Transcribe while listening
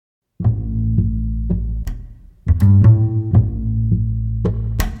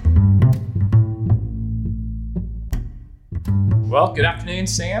Well, good afternoon,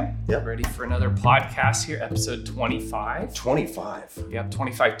 Sam. Yep. Ready for another podcast here, episode 25. 25. Yep,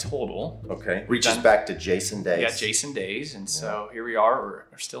 25 total. Okay. Reaches back to Jason days. Yeah, Jason days. And so here we are.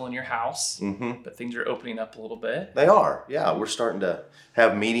 We're still in your house, but things are opening up a little bit. They are. Yeah, we're starting to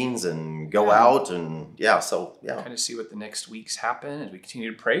have meetings and go out and Kind of see what the next weeks happen as we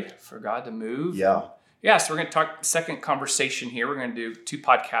continue to pray for God to move. Yeah. Yeah, so we're going to talk second conversation here. We're going to do 2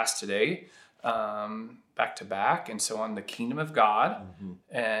 podcasts today. Back to back, and so on the kingdom of God.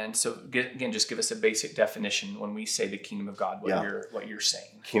 And so again, just give us a basic definition when we say the kingdom of God, what you're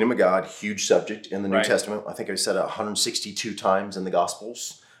saying. Kingdom of God, huge subject in the New Right. Testament. I think I said it 162 times in the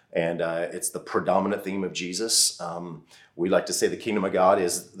Gospels, and it's the predominant theme of Jesus. We like to say the kingdom of God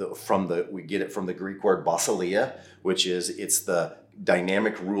is we get it from the Greek word basileia, which is it's the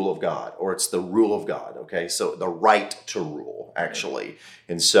dynamic rule of God, or it's the rule of God. Okay, so the right to rule, actually.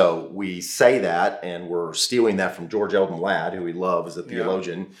 And so we say that, and we're stealing that from George Eldon Ladd, who we love as a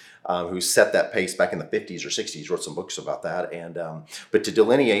theologian, who set that pace back in the 50s or 60s, wrote some books about that. And but to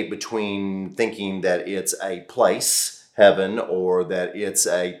delineate between thinking that it's a place, heaven, or that it's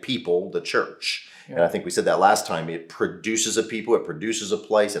a people, the church. And I think we said that last time. It produces a people, it produces a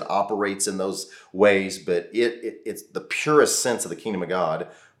place, it operates in those ways, but it's the purest sense of the kingdom of God,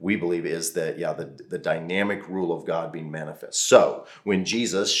 we believe, is that, the dynamic rule of God being manifest. So when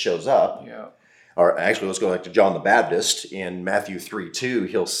Jesus shows up, or actually let's go back to John the Baptist in Matthew 3:2,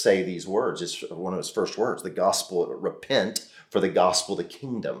 he'll say these words. It's one of his first words, the gospel, repent, for the gospel, the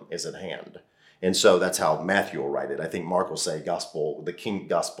kingdom is at hand. And so that's how Matthew will write it. I think Mark will say gospel,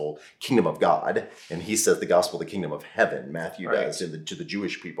 kingdom of God. And he says the gospel, the kingdom of heaven. Matthew does to the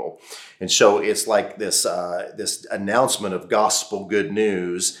Jewish people. And so it's like this announcement of gospel good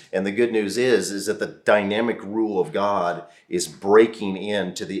news. And the good news is that the dynamic rule of God is breaking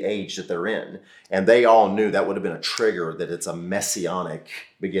into the age that they're in. And they all knew that would have been a trigger that it's a messianic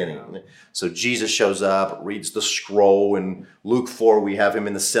beginning. So Jesus shows up, reads the scroll. In Luke 4, we have him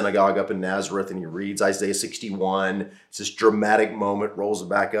in the synagogue up in Nazareth, and he reads Isaiah 61. It's this dramatic moment, rolls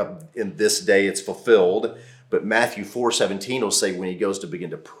back up. In this day, it's fulfilled. But Matthew 4:17 will say when he goes to begin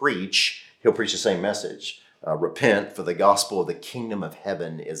to preach, he'll preach the same message. Repent, for the gospel of the kingdom of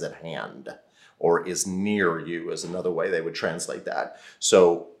heaven is at hand, or is near you, is another way they would translate that.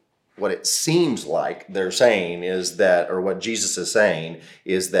 So what it seems like they're saying is that, or what Jesus is saying,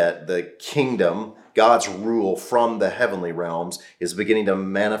 is that the kingdom, God's rule from the heavenly realms, is beginning to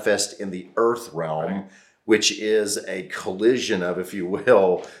manifest in the earth realm, which is a collision of, if you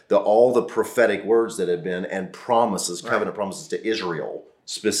will, all the prophetic words that have been and promises, covenant promises to Israel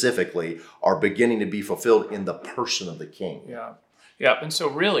specifically, are beginning to be fulfilled in the person of the king. Yeah, and so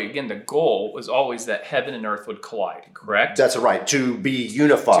really, again, the goal was always that heaven and earth would collide, correct? That's right, to be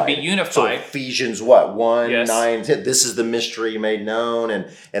unified. To be unified. So Ephesians 1, Yes. 9, 10, this is the mystery made known,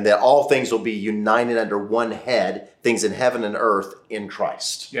 and that all things will be united under one head, things in heaven and earth in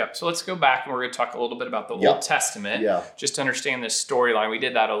Christ. Yeah, so let's go back, and we're going to talk a little bit about the Old Testament, just to understand this storyline. We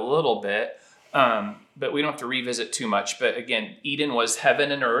did that a little bit. But we don't have to revisit too much. But again, Eden was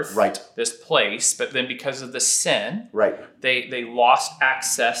heaven and earth, this place. But then because of the sin, they lost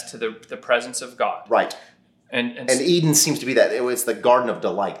access to the presence of God. And Eden seems to be that. It's the Garden of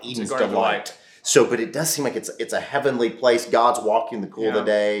Delight, Eden's delight. So, but it does seem like it's a heavenly place. God's walking in the cool of the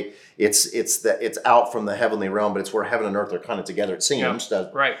day. It's out from the heavenly realm, but it's where heaven and earth are kind of together, it seems.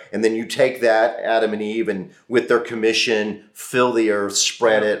 And then you take that, Adam and Eve, and with their commission, fill the earth,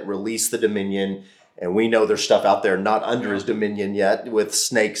 spread it, release the dominion. And we know there's stuff out there not under his dominion yet, with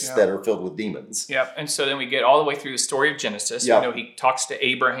snakes that are filled with demons. And so then we get all the way through the story of Genesis. You know, he talks to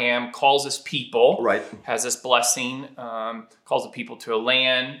Abraham, calls his people, has this blessing, calls the people to a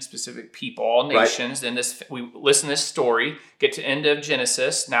land, specific people, all nations. Then we listen to this story, get to end of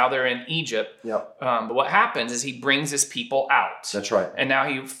Genesis. Now they're in Egypt. But what happens is he brings his people out. That's right. And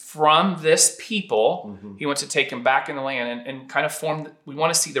now from this people, he wants to take them back in the land and kind of we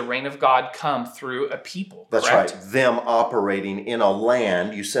want to see the reign of God come through a people. That's correct? Right. Them operating in a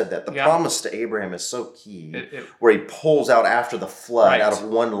land. You said that. The promise to Abraham is so key, where he pulls out after the flood, out of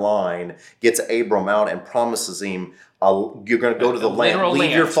one line, gets Abram out and promises him, you're going to go to the land.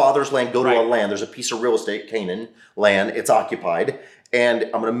 Leave your father's land, go to a land. There's a piece of real estate, Canaan land. It's occupied. And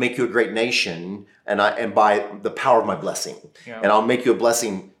I'm going to make you a great nation, and by the power of my blessing. And I'll make you a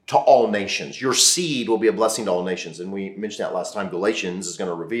blessing to all nations. Your seed will be a blessing to all nations. And we mentioned that last time. Galatians is going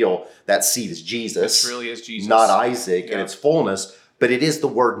to reveal that seed is Jesus. It really is Jesus. Not Isaac in its fullness. But it is the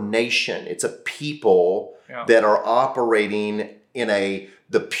word nation. It's a people that are operating in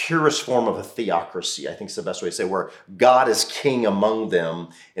the purest form of a theocracy, I think is the best way to say, where God is king among them,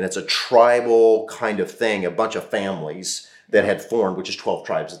 and it's a tribal kind of thing, a bunch of families that had formed, which is 12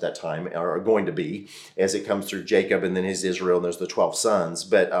 tribes at that time, are going to be, as it comes through Jacob and then his Israel, and there's the 12 sons.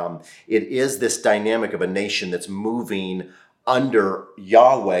 But it is this dynamic of a nation that's moving under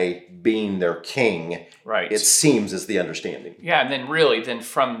Yahweh being their king. Right. It seems is the understanding. Yeah, and then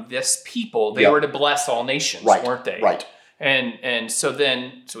from this people, they were to bless all nations, weren't they? Right. And so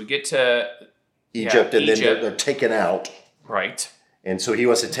we get to Egypt, and then they're taken out. Right. And so he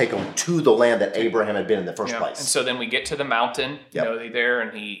wants to take them to the land that Abraham had been in the first place. And so then we get to the mountain, there,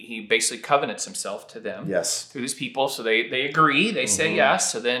 and he basically covenants himself to them. Yes. Through these people. So they agree, they say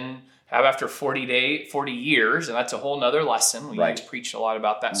yes. So then after 40 years, and that's a whole nother lesson. We preached a lot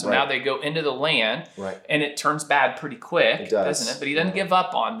about that. So now they go into the land, and it turns bad pretty quick, doesn't it? But he doesn't give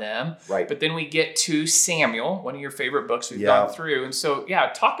up on them. Right. But then we get to Samuel, one of your favorite books we've gone through. And so,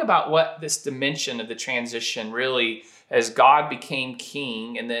 talk about what this dimension of the transition really, as God became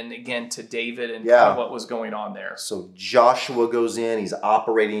king, and then again to David and kind of what was going on there. So Joshua goes in, he's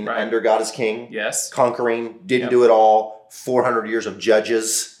operating under God as king. Yes. Conquering, didn't do it all. 400 years of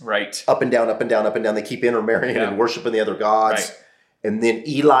judges. Right. Up and down, up and down, up and down. They keep intermarrying and worshiping the other gods. Right. And then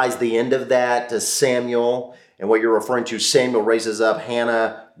Eli's the end of that to Samuel. And what you're referring to, Samuel raises up,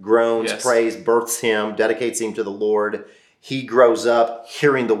 Hannah groans, prays, births him, dedicates him to the Lord. He grows up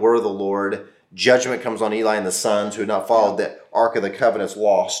hearing the word of the Lord. Judgment comes on Eli and the sons who had not followed the Ark of the Covenant's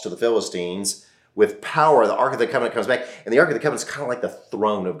lost to the Philistines. With power, the Ark of the Covenant comes back. And the Ark of the Covenant is kind of like the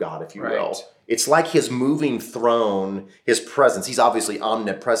throne of God, if you will. It's like his moving throne, his presence. He's obviously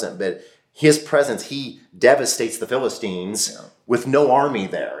omnipresent, but his presence, he devastates the Philistines with no army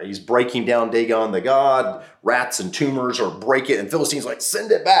there. He's breaking down Dagon the god, rats and tumors, or break it, and Philistines like,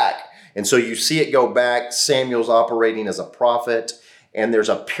 send it back. And so you see it go back. Samuel's operating as a prophet. And there's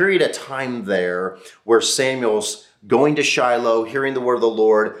a period of time there where Samuel's going to Shiloh, hearing the word of the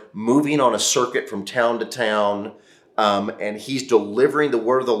Lord, moving on a circuit from town to town, and he's delivering the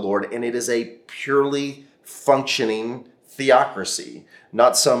word of the Lord, and it is a purely functioning theocracy,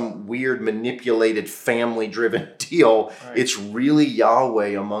 not some weird manipulated family-driven deal. Right. It's really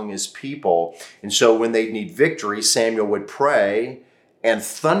Yahweh among his people. And so when they need victory, Samuel would pray, and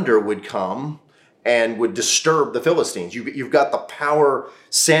thunder would come, and would disturb the Philistines. You've got the power.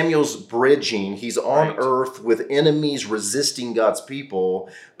 Samuel's bridging. He's on earth with enemies resisting God's people,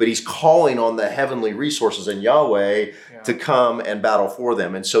 but he's calling on the heavenly resources in Yahweh to come and battle for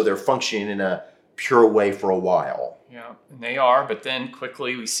them. And so they're functioning in a pure way for a while. Yeah, and they are, but then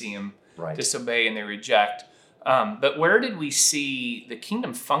quickly we see them disobey and they reject. But where did we see the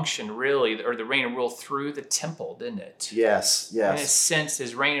kingdom function really, or the reign and rule through the temple, didn't it? Yes. In a sense,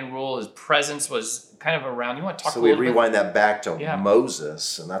 his reign and rule, his presence was kind of around. You want to talk a little bit? So we rewind that back to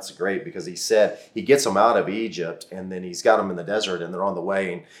Moses, and that's great because he said he gets them out of Egypt, and then he's got them in the desert, and they're on the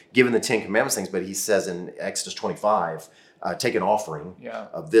way and giving the 10 Commandments things. But he says in Exodus 25, take an offering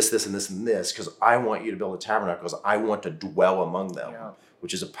of this, this, and this, and this, because I want you to build a tabernacle, because I want to dwell among them. Yeah.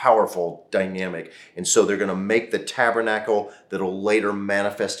 Which is a powerful dynamic. And so they're going to make the tabernacle that'll later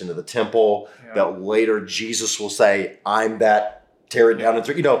manifest into the temple, that later Jesus will say, I'm that, tear it down. And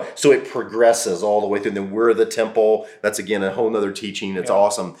so it progresses all the way through. And then we're the temple. That's, again, a whole nother teaching. It's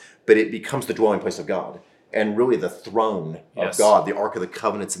awesome. But it becomes the dwelling place of God. And really the throne of God, the Ark of the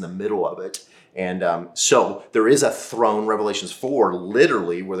Covenant's in the middle of it. And so there is a throne, Revelations 4,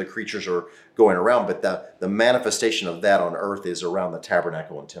 literally, where the creatures are going around. But the manifestation of that on earth is around the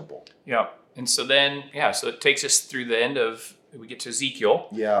tabernacle and temple. Yeah. And so then, so it takes us through the end of, we get to Ezekiel.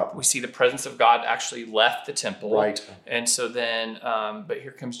 Yeah. We see the presence of God actually left the temple. Right. And so then, but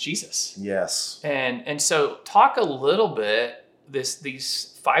here comes Jesus. Yes. And so talk a little bit,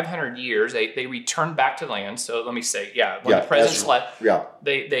 these 500 years, they return back to the land. So let me say, when the presence left,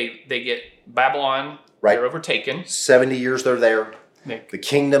 they get Babylon, they're overtaken. 70 years they're there. The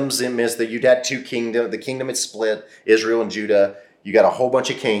kingdoms, you'd had two kingdoms. The kingdom is split, Israel and Judah. You got a whole bunch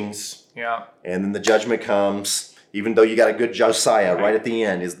of kings. Yeah. And then the judgment comes, even though you got a good Josiah right at the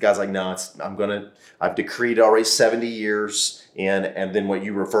end. God's like, no, I've decreed already 70 years. And then what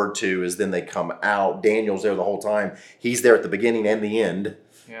you referred to is then they come out. Daniel's there the whole time. He's there at the beginning and the end.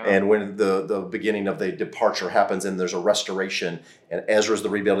 Yeah. And when the beginning of the departure happens and there's a restoration, and Ezra's the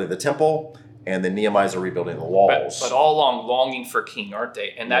rebuilding of the temple, and then Nehemiah's the rebuilding of the walls. But all along longing for a king, aren't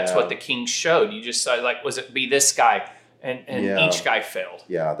they? And that's what the king showed. You just said, was it be this guy? And each guy failed.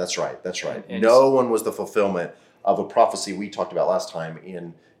 Yeah, that's right. And no one was the fulfillment of a prophecy we talked about last time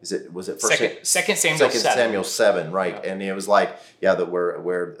in, was it Second Samuel 7, right? Yeah. And it was like, that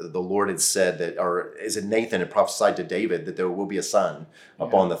where the Lord had said that, or is it Nathan had prophesied to David that there will be a son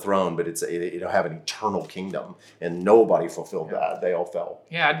upon the throne, but it'll have an eternal kingdom, and nobody fulfilled that. They all fell.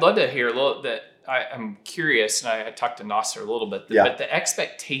 Yeah, I'd love to hear a little that I'm curious, and I talked to Nasser a little bit, but the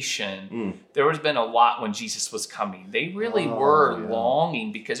expectation, there has been a lot when Jesus was coming. They really were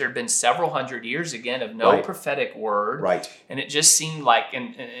longing because there had been several hundred years, again, of no prophetic word. Right. And it just seemed like,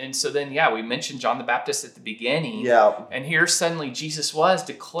 and so then, we mentioned John the Baptist at the beginning. Yeah. And here suddenly Jesus was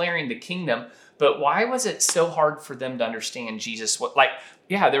declaring the kingdom. But why was it so hard for them to understand Jesus?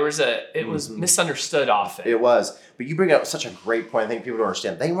 There was it was misunderstood often. It was. But you bring up such a great point. I think people don't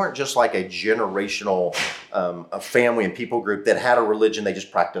understand. They weren't just like a generational a family and people group that had a religion they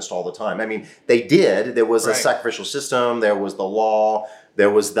just practiced all the time. I mean, they did. There was a sacrificial system. There was the law. There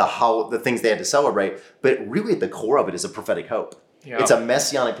was the things they had to celebrate. But really at the core of it is a prophetic hope. Yeah. It's a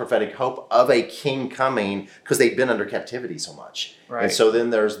messianic prophetic hope of a king coming because they've been under captivity so much. Right. And so then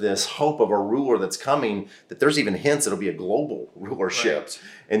there's this hope of a ruler that's coming, that there's even hints it'll be a global rulership. Right.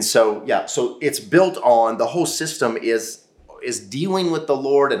 And so, so it's built on, the whole system is dealing with the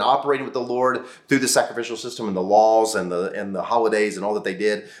Lord and operating with the Lord through the sacrificial system and the laws and the holidays and all that they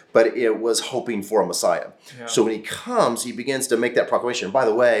did, but it was hoping for a Messiah. Yeah. So when he comes, he begins to make that proclamation. And by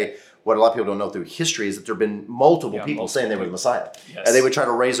the way, what a lot of people don't know through history is that there have been multiple people saying they were the Messiah. Yes. And they would try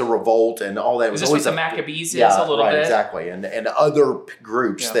to raise a revolt and all that. Is this what the Maccabees is a little bit? Exactly. And other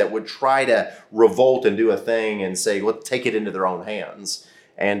groups that would try to revolt and do a thing and say, well, take it into their own hands.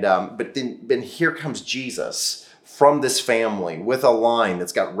 And but then here comes Jesus from this family with a line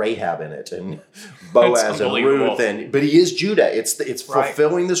that's got Rahab in it and Boaz and Ruth. But he is Judah. It's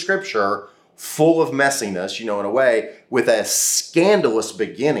fulfilling the scripture, full of messiness, in a way, with a scandalous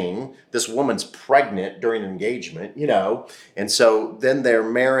beginning. This woman's pregnant during engagement, and so then they're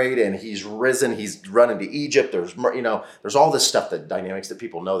married and he's risen, he's running to Egypt. There's all this stuff, the dynamics that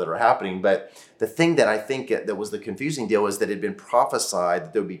people know that are happening. But the thing that I think that was the confusing deal is that it had been prophesied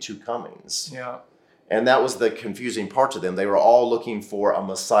that there would be two comings. Yeah. And that was the confusing part to them. They were all looking for a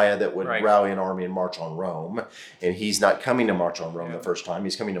Messiah that would rally an army and march on Rome. And he's not coming to march on Rome the first time.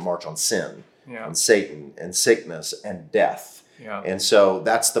 He's coming to march on sin and Satan and sickness and death. Yeah. And so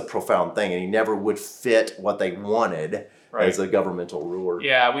that's the profound thing. And he never would fit what they wanted as a governmental ruler.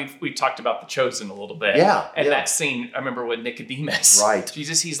 Yeah, we talked about the Chosen a little bit. Yeah. And that scene, I remember with Nicodemus. Right.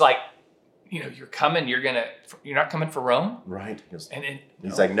 Jesus, he's like, you're coming, you're not coming for Rome? Right.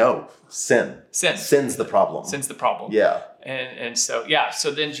 He's like, no, sin. Sin's the problem. Sin's the problem. Yeah. And so,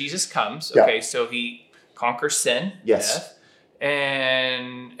 so then Jesus comes. Okay, so he conquers sin, death.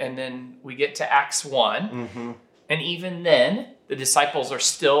 And then we get to Acts 1. Mm-hmm. And even then, the disciples are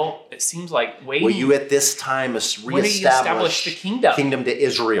still, it seems like, waiting. Will you at this time reestablish the kingdom to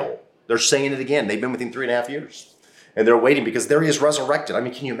Israel? They're saying it again. They've been with him 3.5 years. And they're waiting because there he is resurrected. I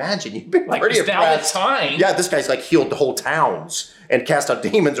mean, can you imagine? You've been pretty impressed. Time. Yeah, this guy's healed the whole towns and cast out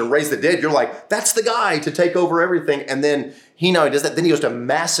demons and raised the dead. You're like, that's the guy to take over everything. And then he not only does that, then he goes to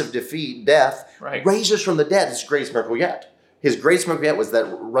massive defeat, death, raises from the dead. His greatest miracle yet. His greatest miracle yet was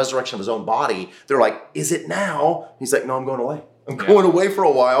that resurrection of his own body. They're like, is it now? He's like, no, I'm going away. I'm going away for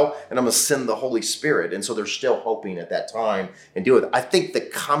a while, and I'm going to send the Holy Spirit. And so they're still hoping at that time and do it. I think the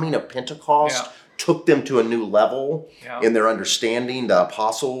coming of Pentecost took them to a new level in their understanding, the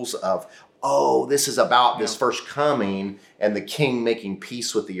apostles, of, this is about this first coming and the king making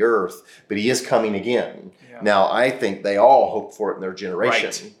peace with the earth, but he is coming again. Yeah. Now, I think they all hope for it in their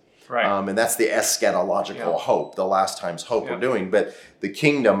generation. Right. And that's the eschatological hope, the last time's hope we're doing. But the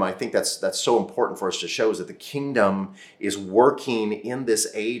kingdom, I think that's so important for us to show, is that the kingdom is working in this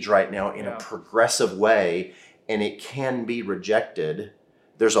age right now in a progressive way, and it can be rejected.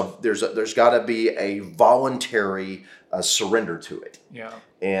 There's got to be a voluntary surrender to it. Yeah.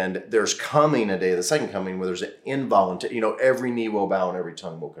 And there's coming a day, the second coming, where there's an involuntary, every knee will bow and every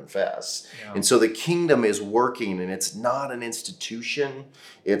tongue will confess. Yeah. And so the kingdom is working, and it's not an institution.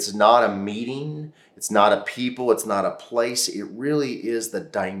 It's not a meeting. It's not a people. It's not a place. It really is the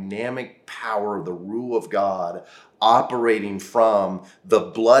dynamic power of the rule of God operating from the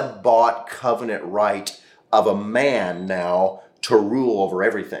blood-bought covenant right of a man now to rule over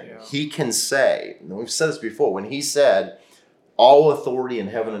everything. Yeah. He can say, and we've said this before, when he said, all authority in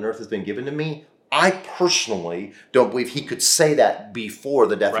heaven and earth has been given to me, I personally don't believe he could say that before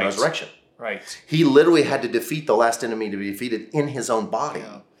the death and resurrection. Right. He literally had to defeat the last enemy to be defeated in his own body.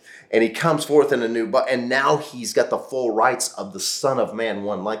 Yeah. And he comes forth in a new body, and now he's got the full rights of the Son of Man,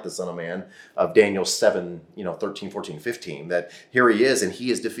 one like the Son of Man of Daniel 7, 13, 14, 15, that here he is, and he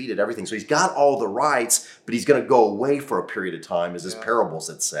has defeated everything. So he's got all the rights, but he's going to go away for a period of time, as his parables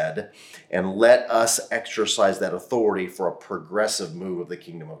had said, and let us exercise that authority for a progressive move of the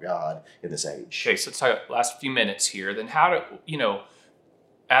kingdom of God in this age. Okay, so let's talk about the last few minutes here. Then how do,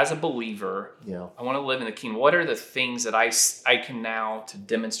 as a believer, I want to live in the kingdom. What are the things that I can now to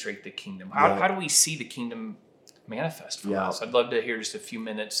demonstrate the kingdom? How do we see the kingdom manifest for us? I'd love to hear just a few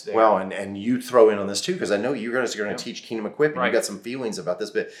minutes there. Well, and you throw in on this too, because I know you guys are going to teach Kingdom Equip, and you got some feelings about this,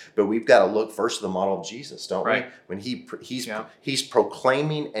 but we've got to look first at the model of Jesus, don't we? When he's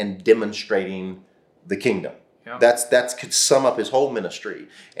proclaiming and demonstrating the kingdom. That could sum up his whole ministry.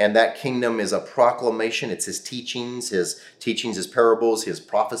 And that kingdom is a proclamation. It's his teachings, his parables, his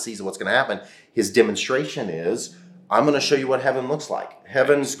prophecies of what's going to happen. His demonstration is, I'm going to show you what heaven looks like.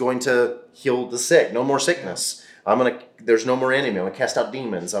 Heaven's going to heal the sick. No more sickness. There's no more enemy. I'm going to cast out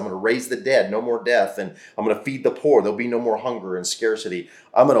demons. I'm going to raise the dead. No more death. And I'm going to feed the poor. There'll be no more hunger and scarcity.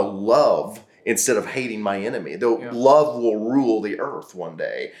 I'm going to love instead of hating my enemy. Love will rule the earth one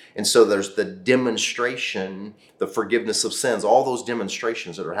day. And so there's the demonstration, the forgiveness of sins, all those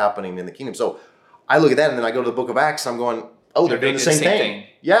demonstrations that are happening in the kingdom. So I look at that, and then I go to the book of Acts, and I'm going, oh, they're doing the same thing.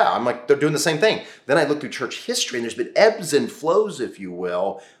 Yeah, I'm like, they're doing the same thing. Then I look through church history, and there's been ebbs and flows, if you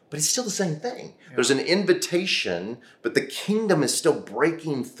will, but it's still the same thing. There's an invitation, but the kingdom is still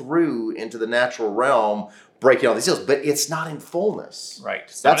breaking through into the natural realm, breaking all these deals, but it's not in fullness.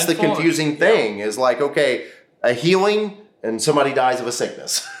 Right. That's the confusing thing, is like, okay, a healing and somebody dies of a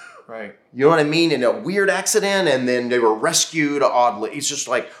sickness. Right. You know what I mean? In a weird accident, and then they were rescued oddly. It's just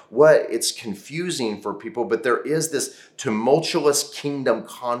like, what? It's confusing for people, but there is this tumultuous kingdom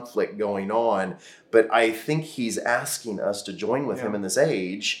conflict going on. But I think he's asking us to join with him in this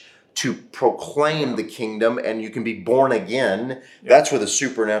age to proclaim the kingdom, and you can be born again. That's where the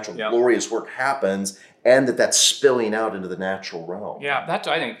supernatural, glorious work happens, and that's spilling out into the natural realm. Yeah, that's,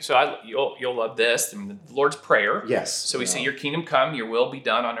 I think, so you'll love this. I mean, the Lord's Prayer. Yes. So we say, your kingdom come, your will be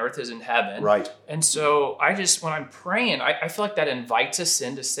done on earth as in heaven. Right. And so when I'm praying, I feel like that invites us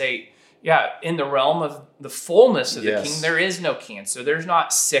in to say, in the realm of the fullness of the kingdom, there is no cancer. There's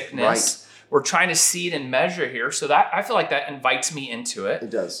not sickness. Right. We're trying to see it and measure here. So that, I feel like that invites me into it.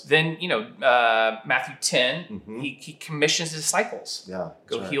 It does. Then, Matthew 10, he commissions his disciples. Yeah.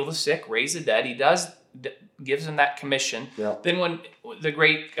 Go heal the sick, raise the dead. He gives them that commission. Yeah. Then when the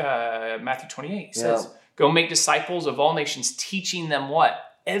great Matthew 28 says, go make disciples of all nations, teaching them what?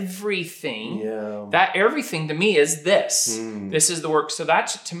 Everything. Yeah. That everything to me is this. This is the work. So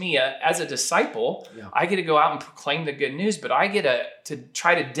that's, to me, as a disciple, I get to go out and proclaim the good news, but I get to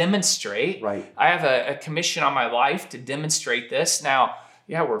try to demonstrate. Right. I have a commission on my life to demonstrate this. Now,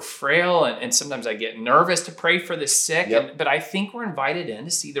 we're frail, and sometimes I get nervous to pray for the sick, but I think we're invited in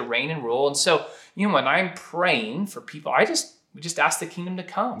to see the reign and rule. And so, when I'm praying for people, we just ask the kingdom to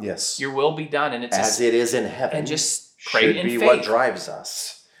come. Yes. Your will be done. And it's as it is in heaven. And just pray in faith. Should be what drives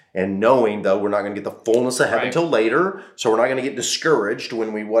us. And knowing, though, we're not going to get the fullness of heaven until later, so we're not going to get discouraged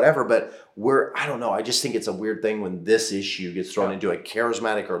when we whatever, but I don't know, I just think it's a weird thing when this issue gets thrown into a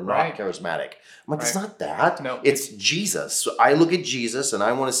charismatic or not charismatic. I'm like, it's not that. No. It's Jesus. So I look at Jesus, and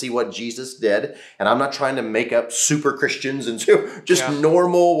I want to see what Jesus did, and I'm not trying to make up super Christians and just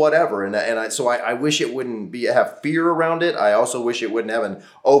normal whatever. So I wish it wouldn't have fear around it. I also wish it wouldn't have an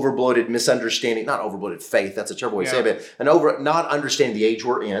overbloated misunderstanding, not overbloated faith, that's a terrible way to say it, but not understanding the age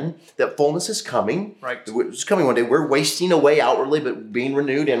we're in, that fullness is coming. Right. It's coming one day. We're wasting away outwardly, but being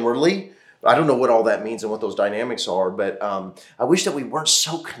renewed inwardly. I don't know what all that means and what those dynamics are, but I wish that we weren't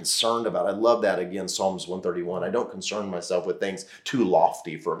so concerned about it. I love that, again, Psalms 131. I don't concern myself with things too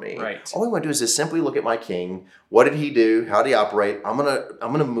lofty for me. Right. All we want to do is just simply look at my King. What did he do? How did he operate? I'm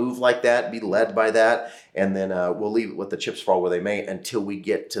gonna move like that, be led by that, and then we'll leave it with the chips fall where they may until we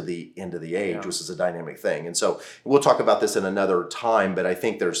get to the end of the age, which is a dynamic thing. And so we'll talk about this in another time, but I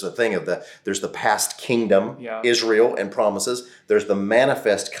think there's the thing of there's the past kingdom, Israel and promises. There's the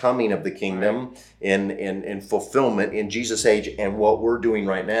manifest coming of the kingdom in fulfillment in Jesus' age and what we're doing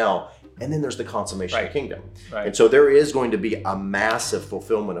right now. And then there's the consummation of the kingdom. Right. And so there is going to be a massive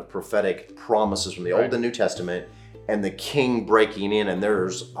fulfillment of prophetic promises from the Old and New Testament, and the king breaking in, and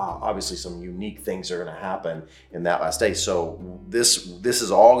there's obviously some unique things that are going to happen in that last day. So this is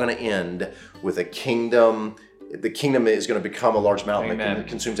all going to end with a kingdom. The kingdom is going to become a large mountain that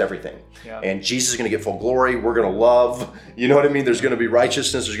consumes everything. Yeah. And Jesus is going to get full glory. We're going to love. You know what I mean? There's going to be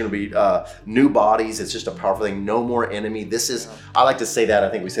righteousness. There's going to be new bodies. It's just a powerful thing. No more enemy. This is, I like to say that. I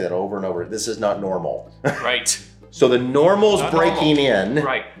think we say that over and over. This is not normal. Right. So the normal's breaking in.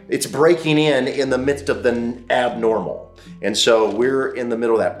 Right. It's breaking in the midst of the abnormal. And so we're in the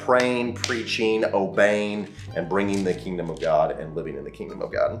middle of that, praying, preaching, obeying, and bringing the kingdom of God and living in the kingdom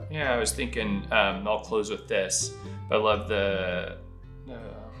of God. Yeah, I was thinking, I'll close with this, but I love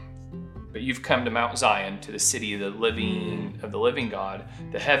But you've come to Mount Zion, to the city of the living God,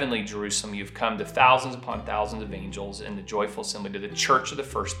 the heavenly Jerusalem. You've come to thousands upon thousands of angels in the joyful assembly, to the church of the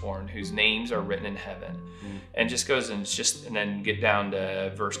firstborn, whose names are written in heaven. And just goes and then get down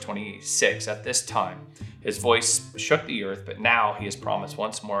to verse 26. At this time, his voice shook the earth, but now he has promised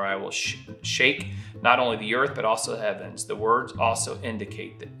once more, I will shake not only the earth, but also the heavens. The words also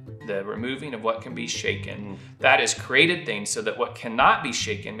indicate that the removing of what can be shaken, that is created things, so that what cannot be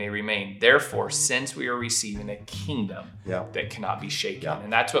shaken may remain. Therefore, since we are receiving a kingdom that cannot be shaken,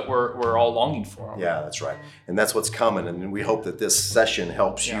 and that's what we're all longing for. Yeah, that's right. And that's what's coming. And we hope that this session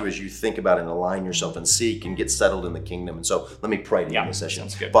helps you as you think about and align yourself and seek and get settled in the kingdom. And so let me pray to you in this session.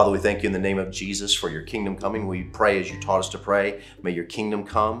 Father, we thank you in the name of Jesus for your kingdom coming. We pray as you taught us to pray. May your kingdom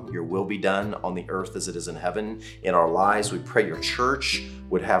come, your will be done on the earth as it is in heaven. In our lives, we pray your church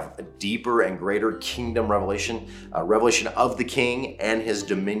would have a deeper and greater kingdom revelation, revelation of the King and his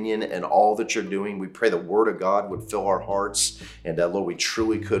dominion and all that you're doing. We pray the word of God would fill our hearts. And Lord, we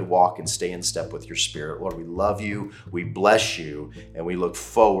truly could walk and stay in step with your spirit. Lord, we love you, we bless you, and we look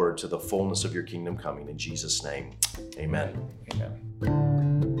forward to the fullness of your kingdom coming. In Jesus' name, amen. Amen.